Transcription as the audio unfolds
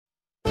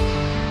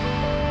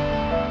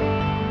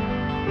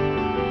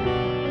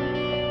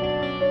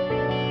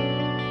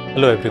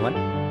Hello everyone.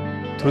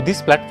 Through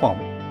this platform,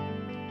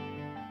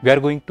 we are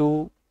going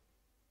to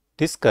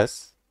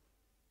discuss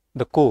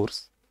the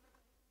course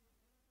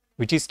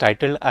which is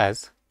titled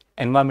as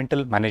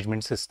Environmental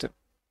Management System.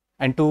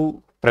 And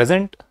to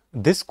present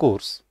this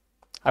course,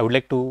 I would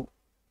like to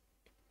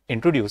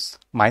introduce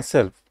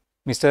myself,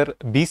 Mr.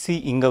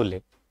 B.C.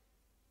 Ingavle.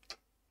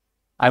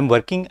 I am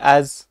working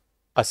as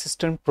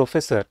Assistant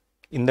Professor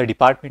in the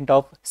Department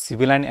of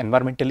Civil and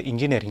Environmental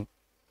Engineering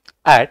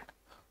at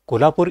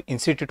Kolhapur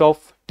Institute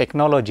of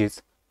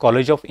Technologies,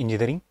 College of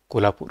Engineering,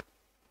 Kolhapur.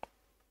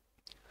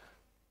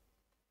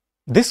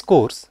 This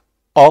course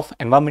of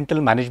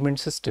Environmental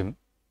Management System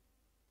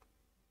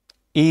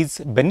is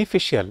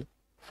beneficial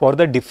for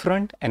the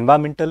different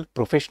environmental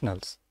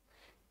professionals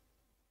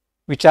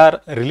which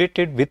are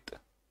related with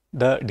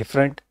the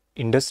different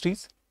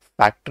industries,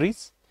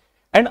 factories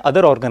and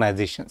other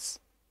organizations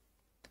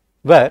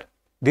where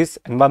this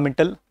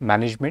environmental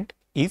management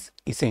is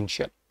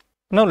essential.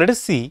 Now let us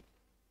see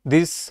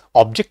this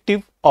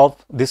objective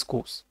of this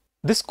course.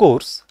 This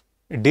course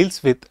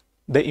deals with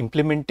the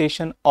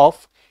implementation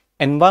of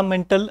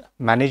environmental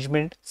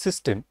management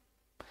system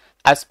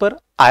as per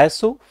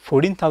ISO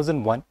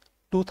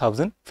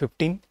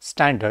 14001:2015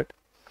 standard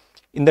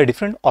in the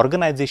different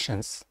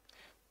organizations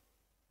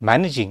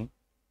managing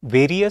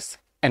various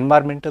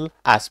environmental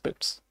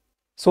aspects.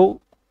 So,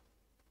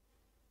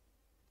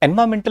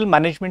 environmental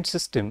management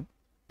system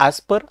as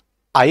per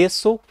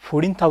ISO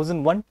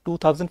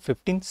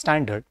 14001:2015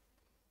 standard,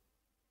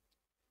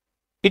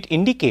 it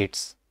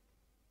indicates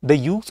the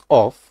use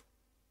of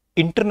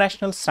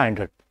international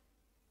standard.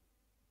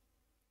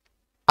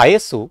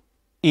 ISO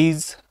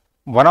is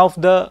one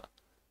of the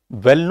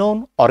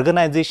well-known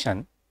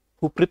organization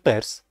who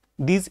prepares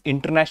these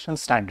international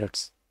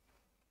standards,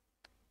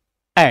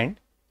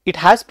 and it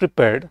has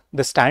prepared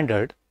the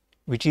standard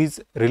which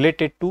is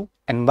related to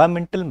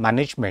environmental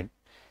management,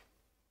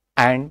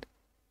 and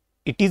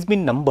it is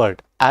been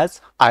numbered as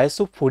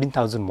ISO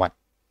 14001.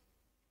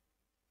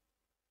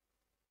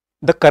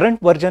 The current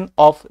version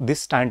of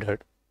this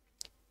standard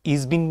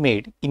is being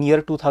made in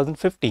year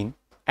 2015,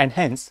 and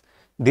hence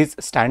this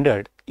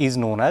standard is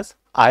known as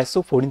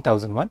ISO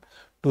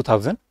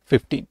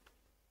 14001:2015.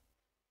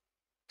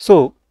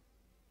 So,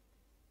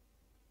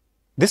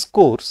 this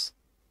course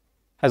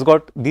has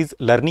got these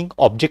learning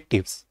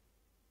objectives.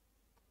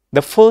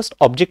 The first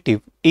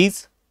objective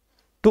is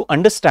to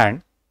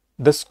understand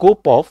the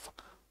scope of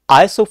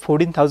ISO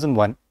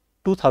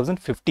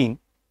 14001:2015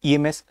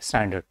 EMS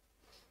standard.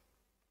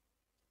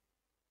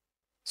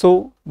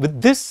 So,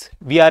 with this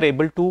we are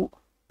able to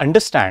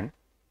understand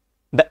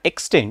the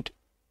extent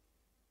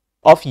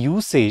of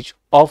usage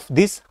of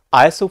this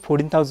ISO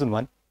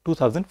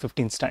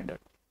 14001:2015 standard.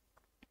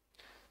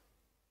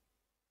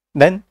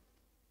 Then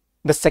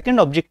the second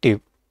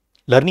objective,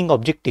 learning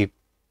objective,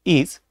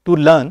 is to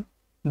learn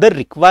the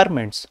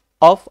requirements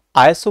of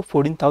ISO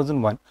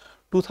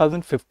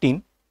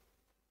 14001:2015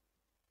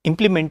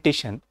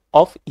 implementation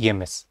of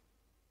EMS.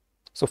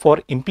 So,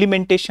 for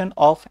implementation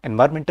of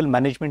environmental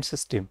management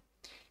system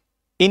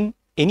in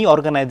any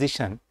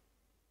organization,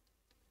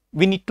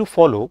 we need to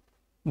follow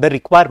the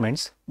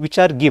requirements which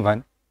are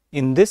given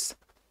in this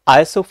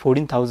ISO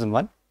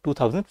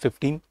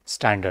 14001:2015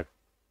 standard.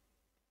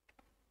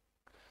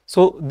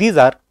 So, these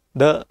are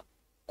the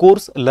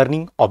course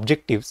learning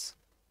objectives.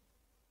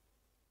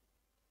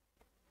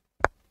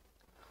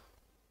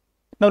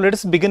 Now, let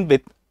us begin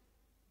with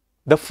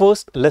the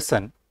first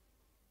lesson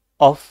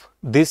of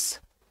this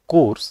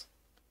course,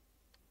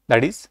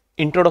 that is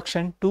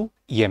Introduction to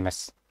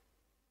EMS.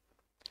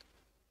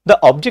 The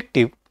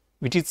objective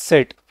which is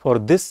set for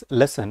this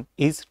lesson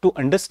is to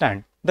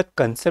understand the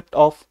concept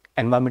of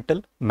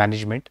environmental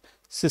management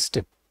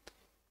system.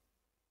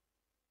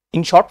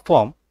 In short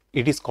form,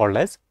 it is called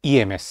as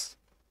EMS.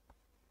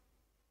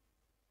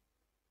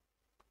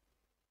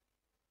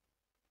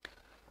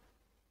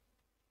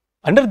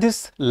 Under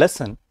this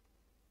lesson,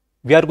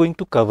 we are going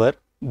to cover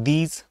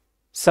these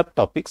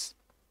subtopics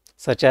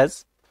such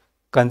as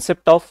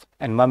concept of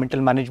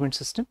environmental management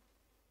system,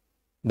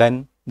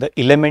 then the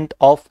element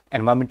of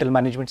environmental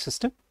management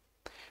system,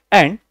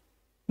 and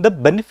the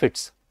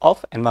benefits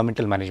of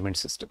environmental management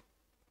system.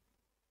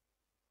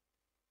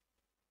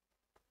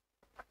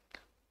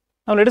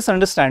 Now, let us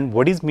understand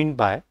what is meant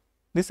by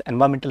this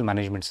environmental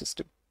management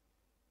system.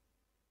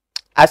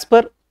 As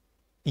per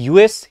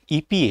US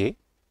EPA,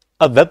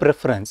 a web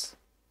reference,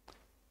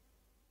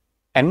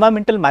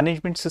 environmental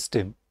management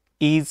system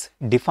is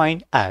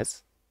defined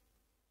as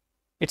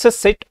it's a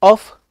set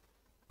of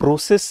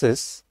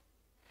processes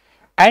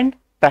and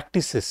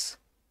practices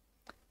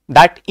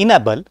that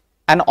enable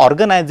an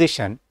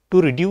organization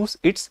to reduce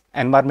its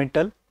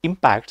environmental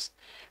impacts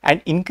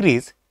and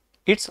increase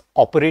its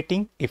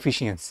operating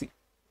efficiency.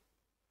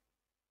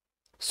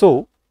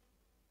 So,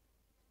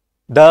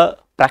 the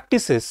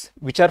practices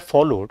which are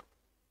followed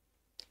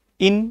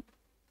in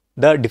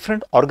the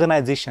different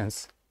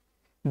organizations,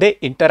 they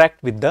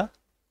interact with the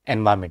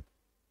environment.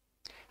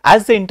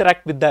 As they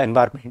interact with the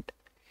environment,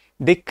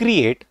 they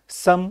create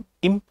some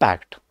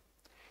impact,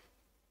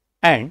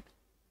 and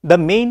the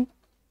main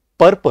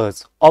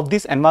purpose of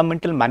this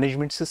environmental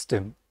management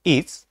system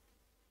is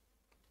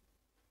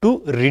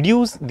to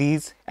reduce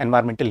these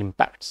environmental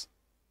impacts.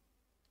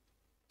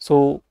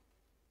 So,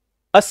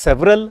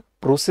 several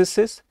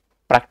processes,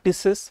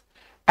 practices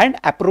and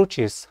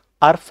approaches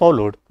are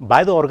followed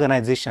by the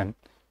organization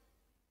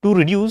to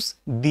reduce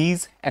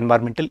these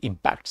environmental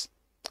impacts.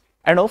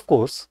 And of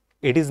course,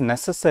 it is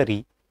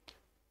necessary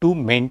to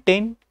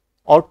maintain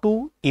or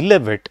to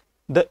elevate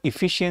the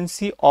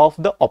efficiency of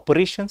the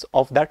operations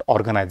of that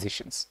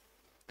organizations.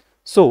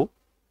 So,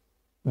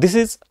 this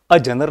is a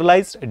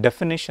generalized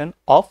definition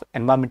of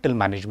environmental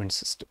management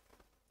system.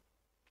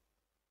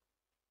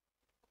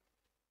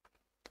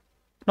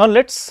 Now,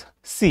 let's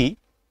see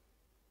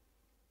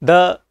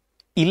the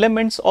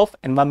elements of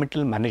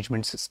environmental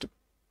management system.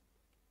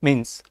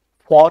 Means,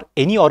 for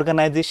any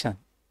organization,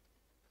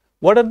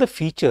 what are the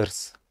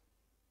features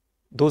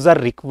those are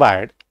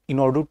required in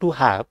order to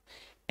have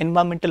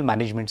environmental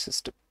management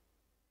system?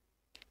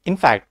 In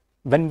fact,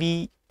 when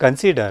we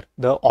consider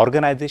the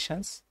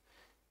organizations,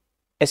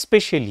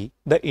 especially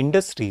the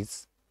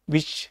industries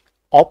which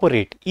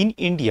operate in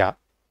India,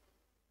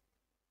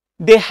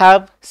 they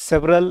have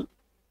several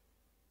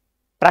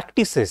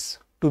practices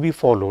to be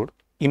followed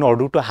in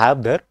order to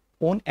have their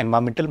own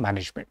environmental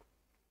management.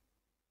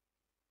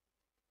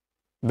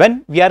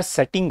 When we are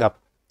setting up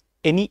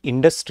any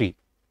industry,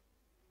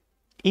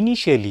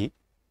 initially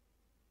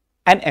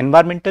an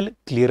environmental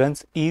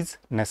clearance is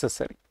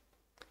necessary.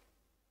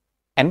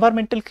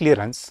 Environmental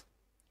clearance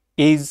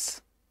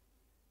is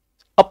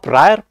a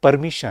prior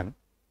permission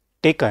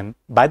taken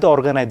by the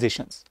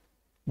organizations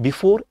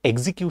before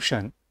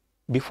execution,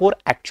 before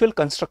actual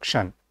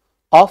construction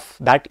of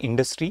that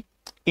industry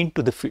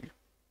into the field.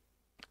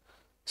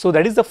 So,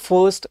 that is the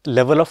first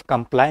level of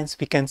compliance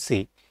we can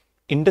say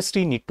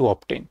industry need to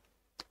obtain,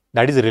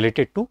 that is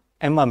related to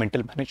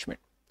environmental management.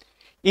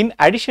 In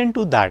addition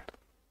to that,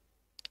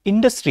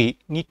 industry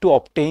need to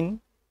obtain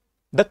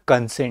the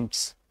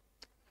consents.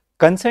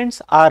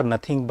 Consents are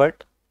nothing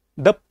but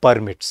the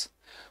permits.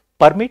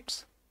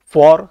 Permits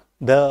for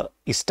the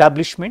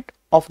establishment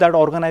of that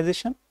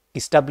organization,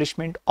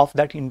 establishment of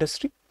that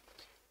industry,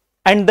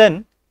 and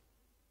then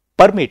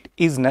permit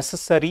is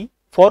necessary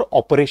for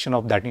operation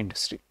of that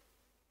industry.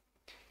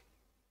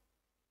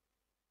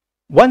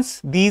 Once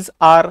these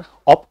are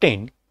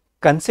obtained,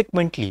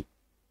 consequently,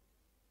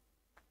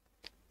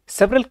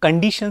 several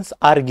conditions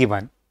are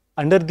given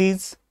under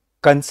these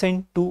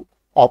consent to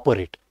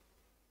operate.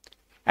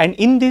 And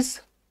in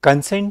this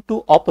consent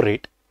to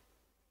operate,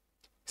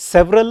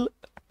 several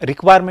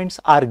requirements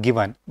are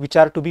given which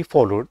are to be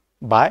followed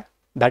by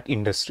that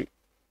industry.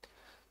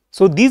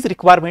 So, these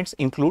requirements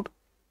include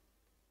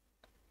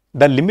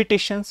the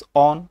limitations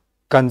on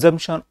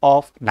consumption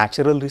of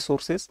natural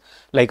resources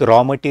like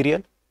raw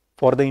material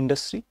for the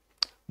industry,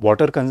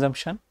 water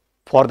consumption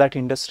for that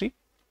industry,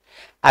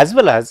 as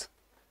well as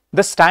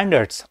the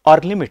standards or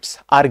limits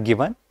are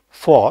given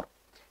for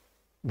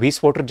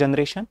wastewater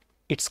generation,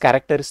 its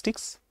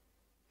characteristics,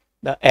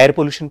 the air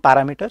pollution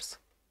parameters,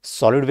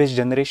 solid waste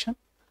generation,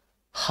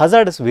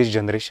 hazardous waste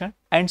generation,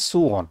 and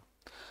so on.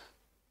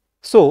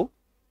 So,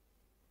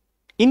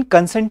 in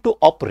consent to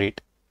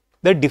operate,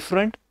 the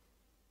different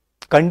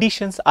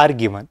conditions are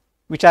given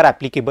which are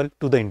applicable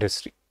to the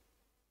industry.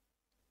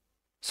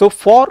 So,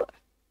 for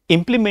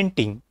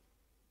implementing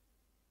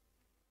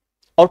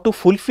or to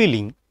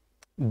fulfilling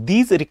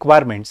these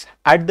requirements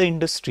at the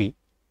industry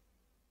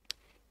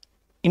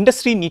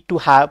need to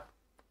have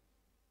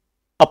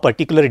a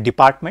particular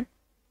department,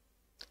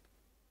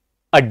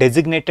 a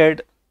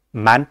designated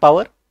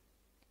manpower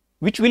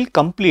which will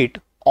complete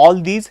all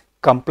these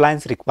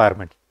compliance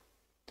requirements.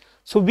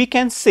 So, we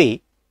can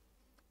say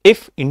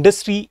if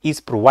industry is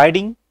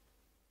providing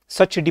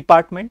such a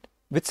department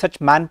with such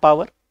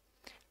manpower,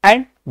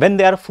 and when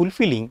they are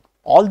fulfilling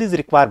all these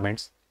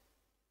requirements,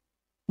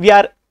 we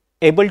are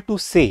able to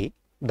say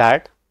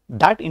that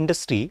that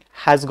industry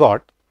has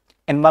got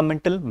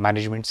environmental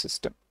management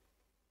system.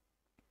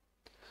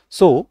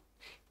 So,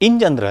 in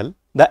general,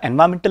 the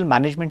environmental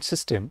management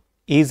system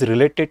is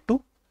related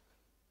to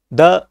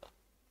the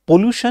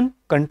pollution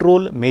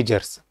control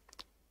measures.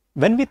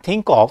 When we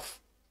think of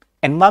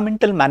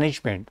environmental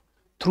management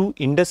through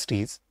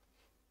industries,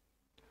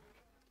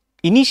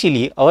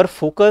 initially our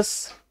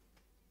focus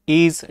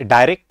is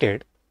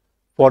directed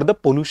for the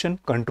pollution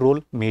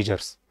control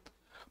measures.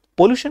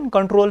 Pollution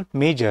control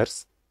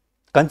measures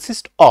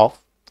consist of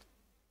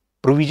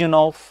provision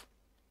of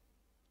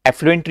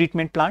effluent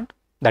treatment plant,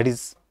 that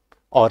is,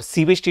 or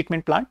sewage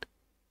treatment plant.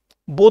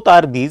 Both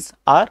are these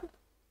are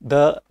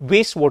the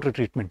wastewater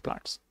treatment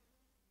plants.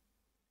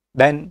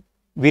 Then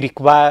we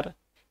require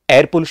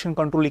air pollution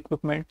control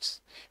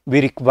equipments,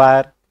 we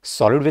require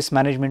solid waste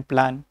management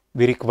plan,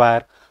 we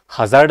require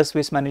hazardous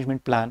waste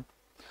management plan.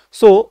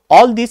 So,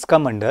 all these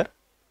come under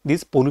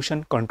these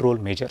pollution control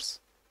measures.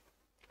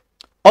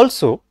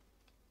 Also,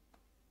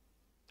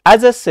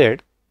 as I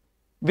said,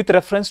 with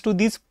reference to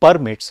these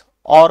permits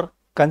or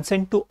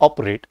consent to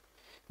operate,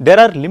 there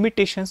are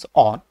limitations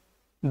on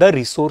the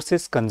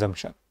resources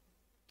consumption,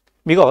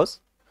 because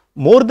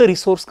more the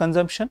resource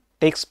consumption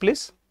takes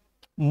place,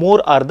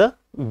 more are the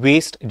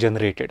waste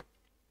generated.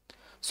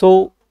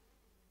 So,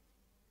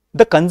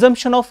 the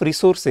consumption of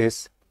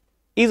resources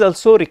is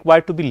also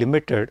required to be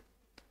limited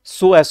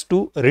so as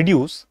to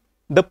reduce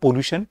the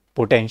pollution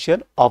potential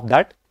of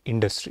that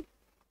industry.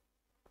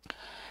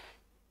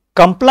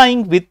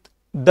 Complying with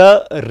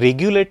the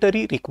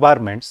regulatory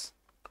requirements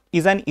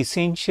is an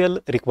essential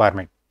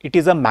requirement. It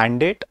is a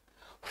mandate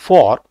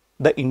for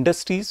the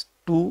industries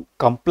to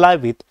comply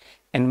with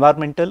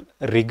environmental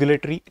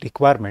regulatory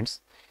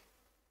requirements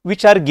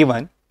which are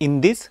given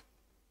in this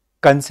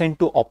consent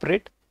to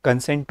operate,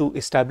 consent to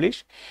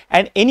establish,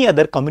 and any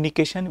other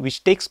communication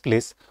which takes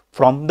place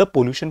from the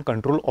pollution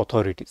control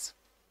authorities.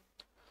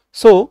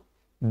 So,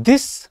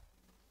 these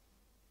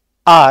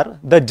are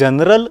the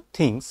general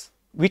things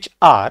which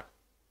are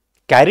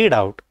carried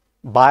out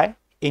by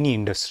any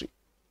industry.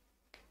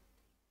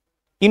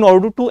 In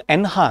order to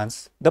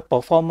enhance the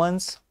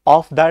performance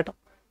of that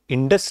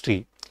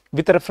industry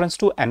with reference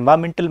to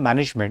environmental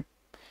management,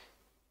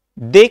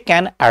 they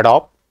can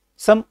adopt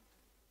some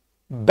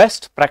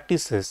best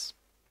practices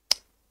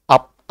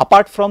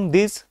apart from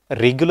these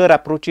regular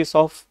approaches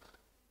of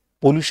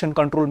pollution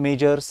control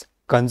measures,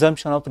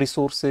 consumption of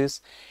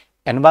resources,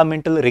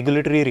 environmental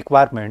regulatory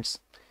requirements.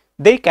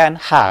 They can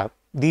have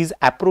these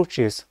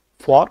approaches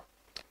for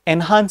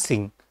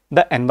enhancing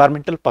the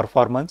environmental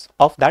performance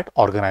of that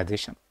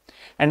organization,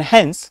 and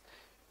hence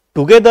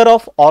together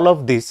of all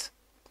of this,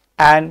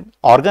 an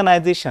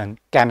organization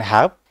can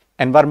have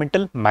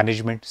environmental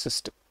management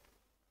system.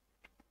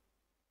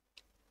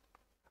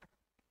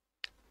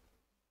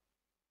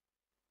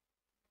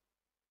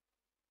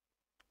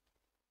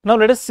 Now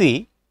let us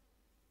see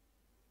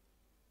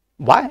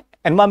why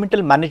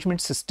environmental management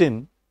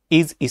system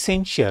is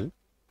essential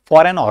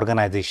for an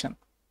organization.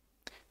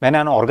 When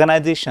an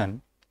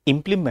organization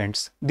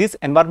implements this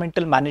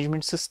environmental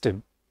management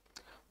system,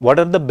 what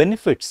are the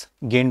benefits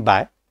gained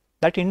by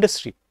that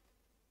industry?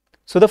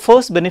 So the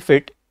first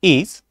benefit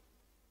is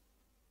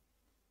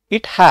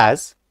it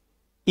has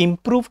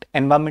improved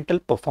environmental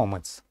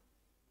performance.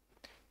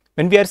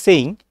 When we are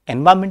saying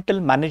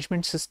environmental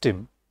management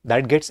system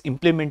that gets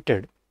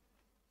implemented,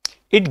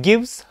 it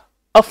gives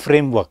a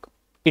framework,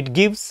 it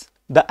gives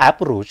the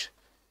approach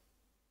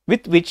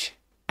with which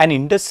an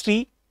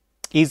industry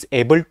is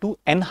able to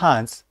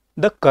enhance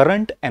the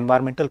current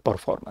environmental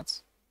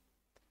performance,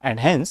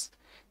 and hence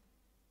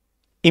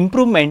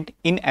improvement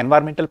in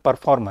environmental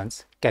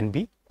performance can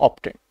be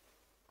obtained.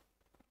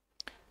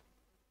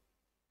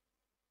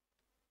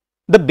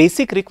 The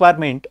basic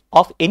requirement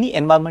of any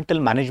environmental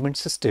management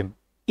system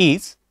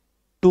is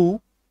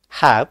to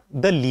have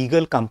the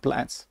legal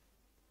compliance.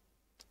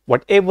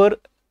 Whatever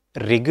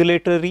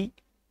regulatory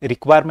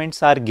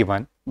requirements are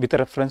given with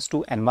reference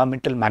to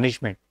environmental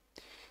management,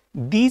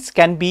 these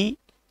can be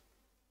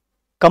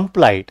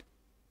complied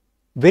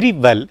very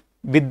well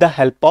with the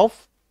help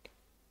of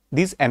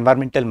this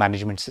environmental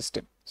management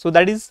system. So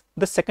that is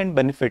the second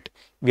benefit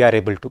we are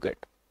able to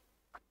get.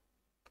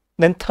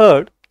 Then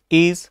third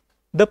is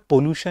the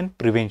pollution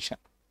prevention.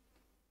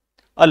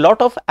 A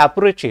lot of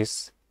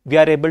approaches we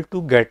are able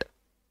to get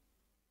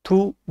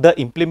through the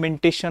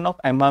implementation of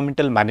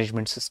environmental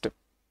management system,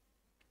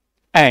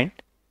 and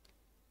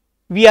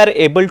we are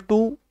able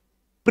to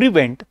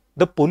prevent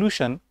the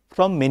pollution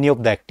from many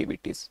of the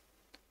activities.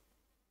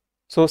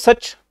 So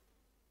such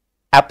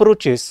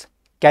approaches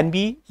can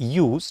be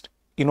used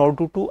in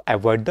order to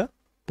avoid the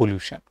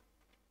pollution.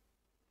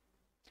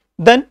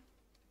 Then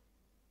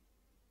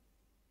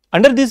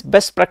under these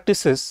best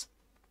practices,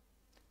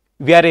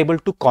 we are able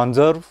to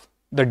conserve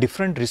the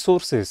different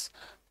resources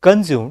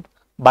consumed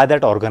by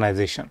that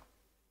organization.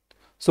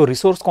 So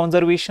resource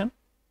conservation,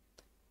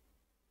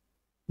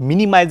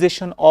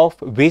 minimization of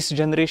waste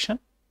generation,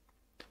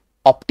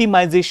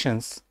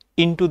 optimizations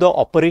into the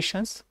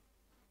operations,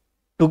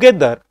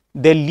 together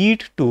they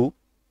lead to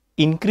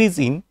increase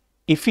in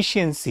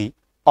efficiency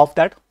of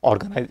that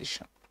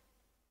organization.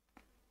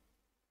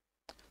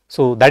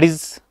 So that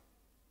is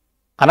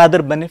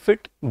another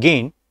benefit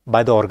gained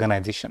by the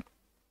organization.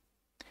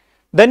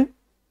 Then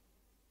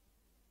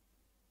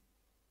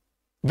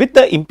with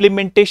the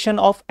implementation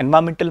of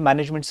environmental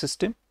management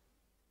system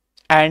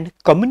and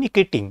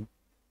communicating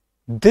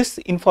this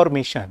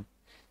information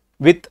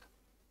with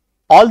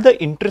all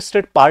the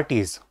interested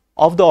parties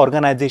of the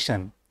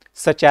organization,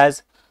 such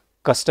as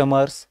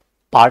customers,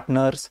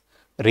 partners,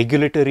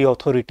 regulatory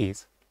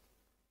authorities,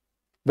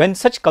 when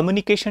such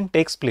communication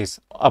takes place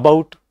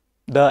about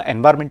the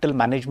environmental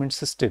management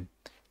system,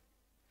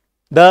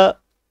 there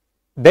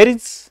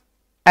is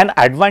an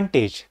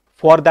advantage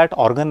for that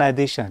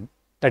organization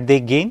that they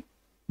gain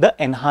the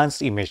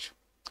enhanced image.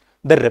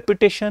 The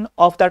reputation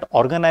of that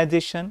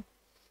organization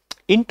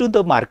into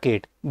the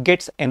market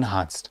gets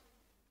enhanced,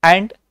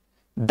 and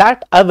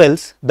that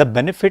avails the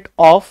benefit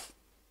of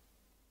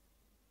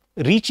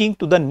reaching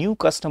to the new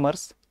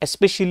customers,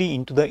 especially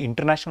into the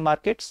international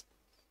markets,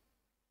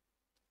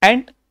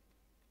 and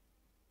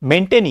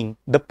maintaining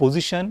the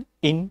position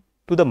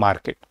into the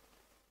market.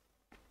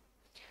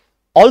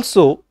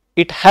 Also,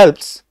 it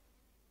helps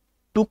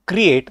to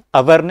create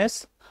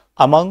awareness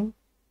among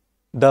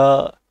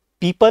the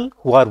people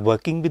who are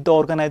working with the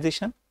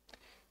organization.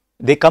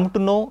 They come to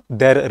know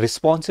their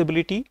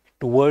responsibility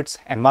towards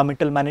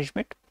environmental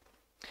management,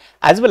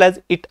 as well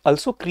as it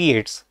also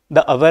creates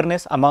the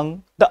awareness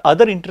among the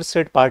other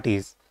interested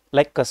parties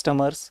like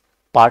customers,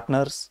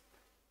 partners,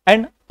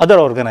 and other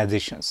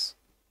organizations.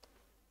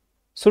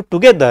 So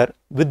together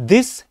with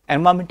this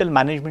environmental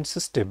management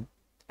system,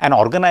 an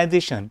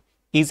organization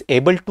is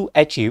able to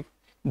achieve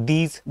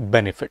these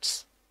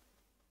benefits.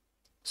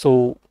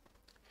 So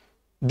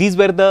these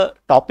were the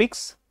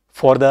topics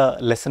for the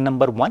lesson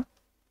number 1.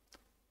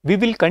 We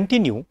will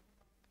continue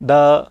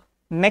the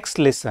next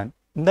lesson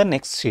in the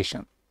next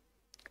session.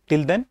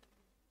 Till then,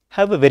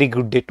 have a very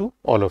good day to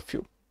all of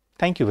you.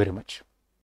 Thank you very much.